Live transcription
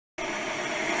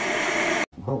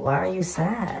But why are you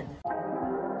sad?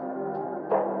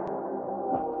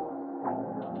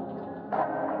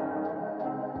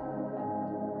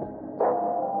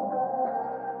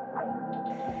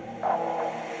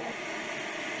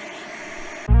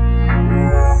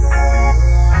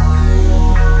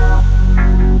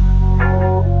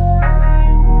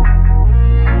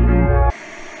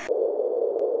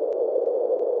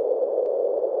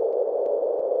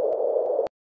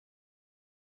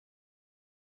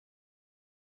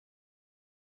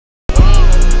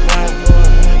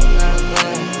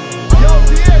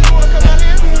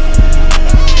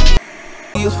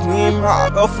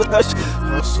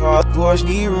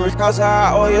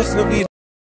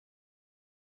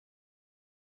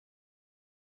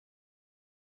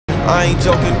 I ain't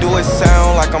joking, do it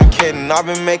sound like I'm kidding. I've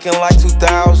been making like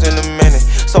 2,000 a minute.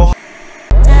 So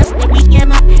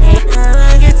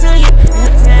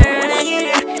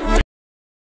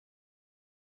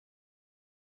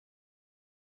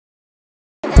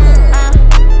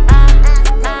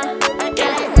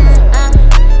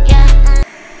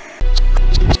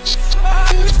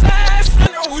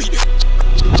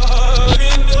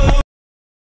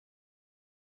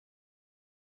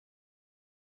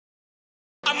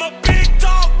I'm a big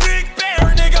dog, big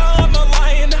bear, nigga, I'm a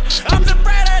lion. I'm the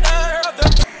predator of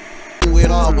the with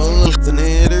all bugs and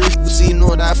hitters, you see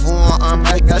no that for I'm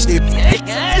like I still. Yeah,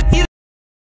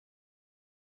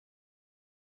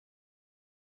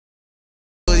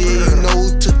 you know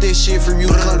who took this shit from you,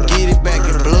 come get it back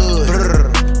in blood.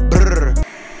 Brr, brr.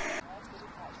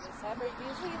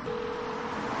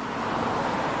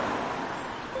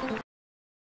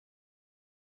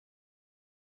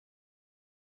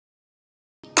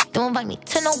 Don't invite me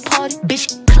to no party, bitch.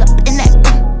 Club in that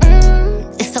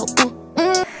it's so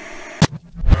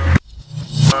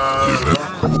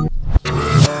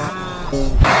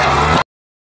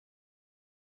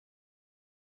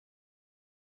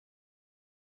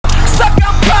Suck,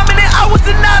 I'm prominent, I was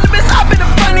anonymous. I've been in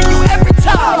front of you every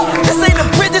time. This ain't a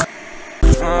bridge.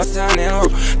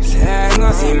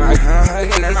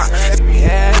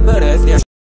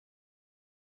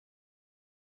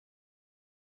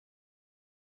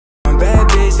 Bad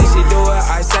bitch, if she do it,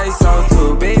 I say so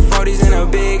too. Big 40s and a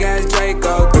big ass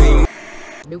Draco.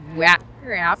 The whack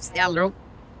crap, stellar.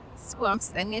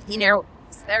 Swamps, and it, you know,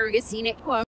 Sturgis, you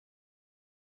know.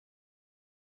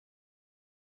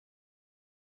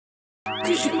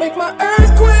 You should make my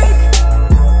earthquake.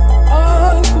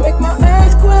 Oh, make my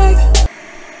earthquake.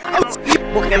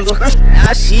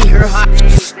 I see her hot.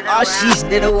 Oh, she's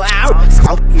little wow.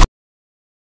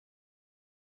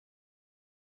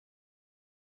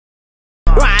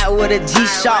 Ride with a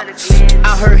G-Shock.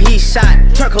 I heard he shot.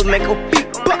 Turkle make a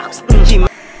beatbox.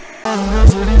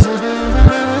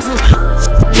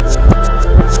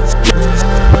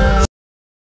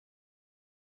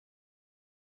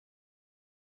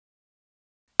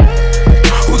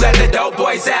 Who let the dope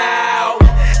boys out?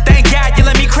 Thank God you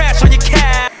let me crash on your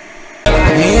cab.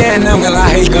 Yeah, I'm gonna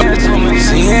hate them.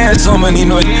 Yeah, so many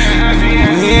noise.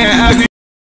 Yeah,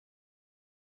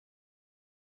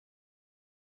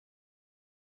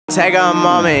 Take a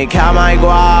moment, count my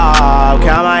guap,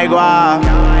 count my guap.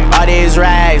 All these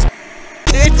rags.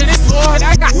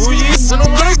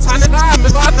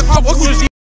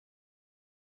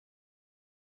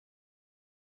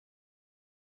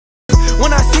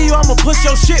 When I see you, I'ma push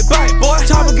your shit back, boy.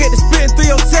 Chopper get the spitting through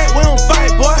your set, we don't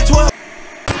fight, boy. 12.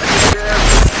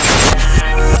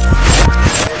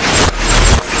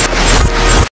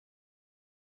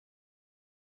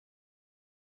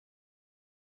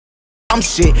 I'm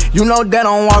shit, you know that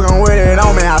I'm walking with it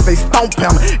on me. I say stomp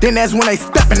him, then that's when they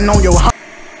stepping on your hump.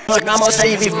 Look, I'm gonna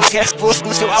save you from cash for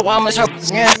school, so I want my shop.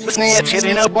 Yeah, but snap,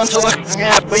 hitting up on tour.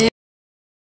 Yeah, but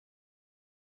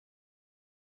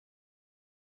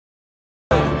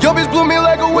Yo, bitch blew me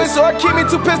like a wind, so I keep me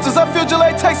 2 pistols. I feel just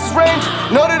like Texas Range.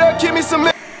 Know that I keep me some.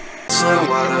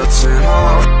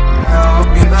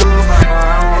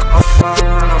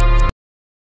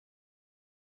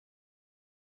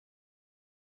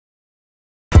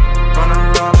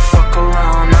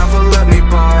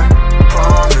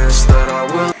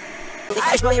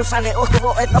 I know you're finding all the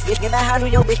water, not fishing. I had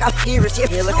you be up here, see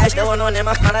if you look as no one on them.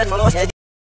 I can't my head.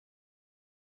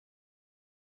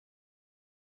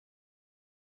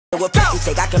 What pick you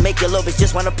take? I can make your little bitch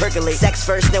just wanna percolate. Sex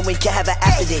first, then we can have an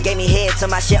after date. Gave me head to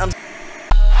my shit. I'm.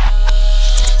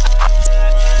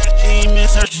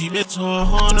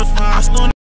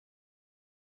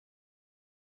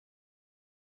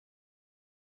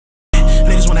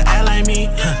 Niggas wanna act like me,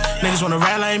 niggas wanna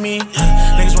rap like me,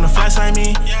 niggas wanna flash like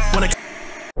me, wanna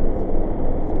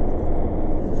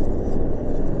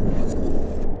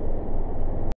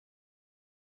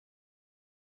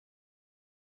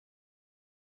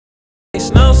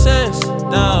makes no sense.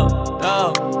 No,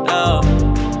 no, no.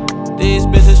 These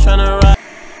bitches tryna ride.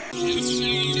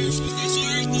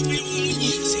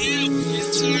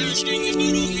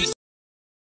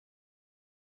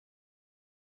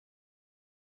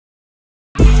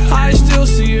 I still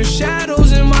see your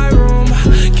shadows in my room.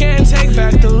 Can't take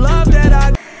back the love that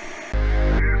I.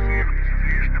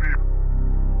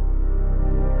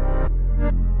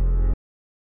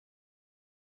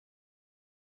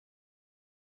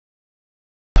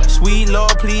 Sweet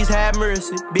Lord, please have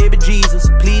mercy. Baby Jesus,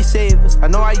 please save us. I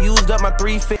know I used up my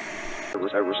 3 fingers.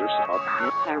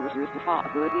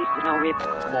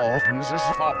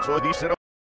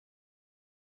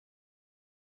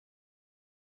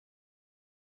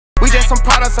 We just some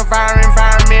products of our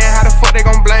environment. How the fuck they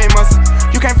gon' blame us?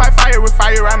 You can't fight fire with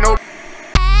fire, I know.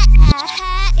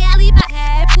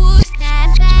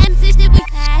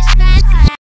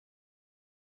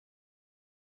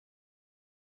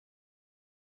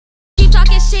 Keep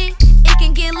talking shit, it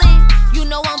can get lit. You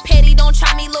know I'm petty, don't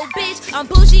try me, little bitch. I'm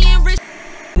bougie and rich.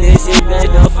 This is bad,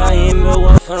 don't find me,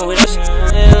 one fun with us. You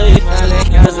find that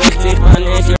guys with deep on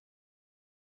it.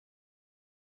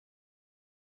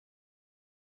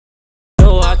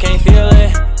 No, I can't feel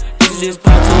it. This is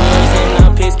part 2 and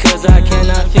I'm pissed cause I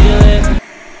cannot feel it.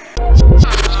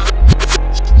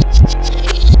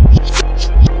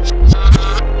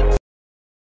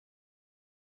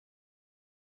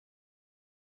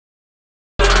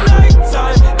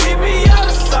 Nighttime, keep me out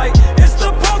of sight. It's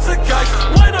the poltergeist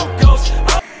when I'm ghost.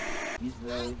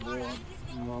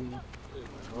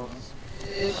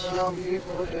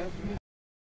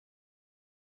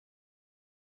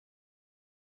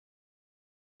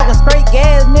 Straight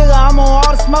gas, nigga, I'm on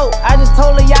all the smoke. I just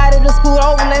told the yachty to scoot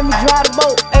over, let me drive the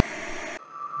boat. Ay.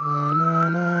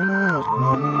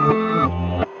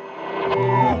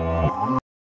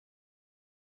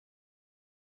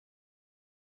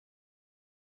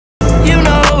 You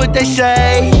know what they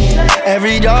say.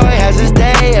 Every dog has his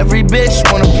day. Every bitch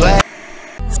wanna play.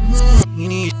 You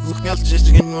need just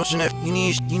to get motion. You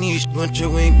need what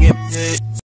you ain't get paid.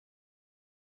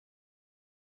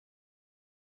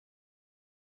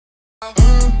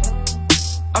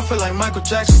 I feel like Michael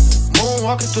Jackson,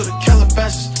 moonwalking through the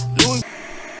Calabasas. Louis.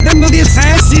 Them of this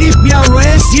ass city, be a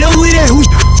race, you know with it.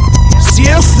 See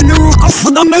if the rook of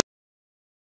the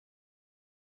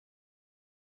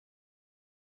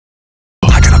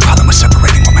I got a problem with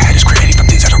separating what my head is creating from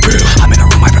things that are real. I'm in a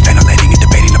room hyperventilating and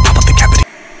debating the pop of the cavity.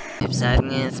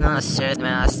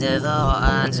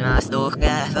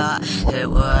 It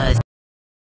was.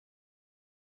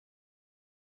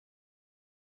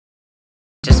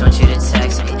 Just want you to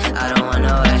text me, I don't want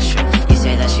no extra. You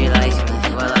say that she likes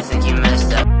me, well I think you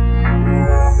messed up.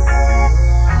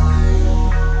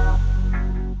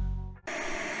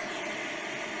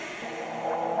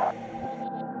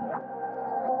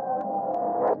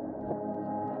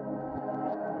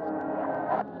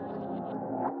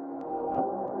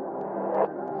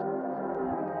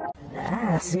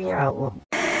 See y'all.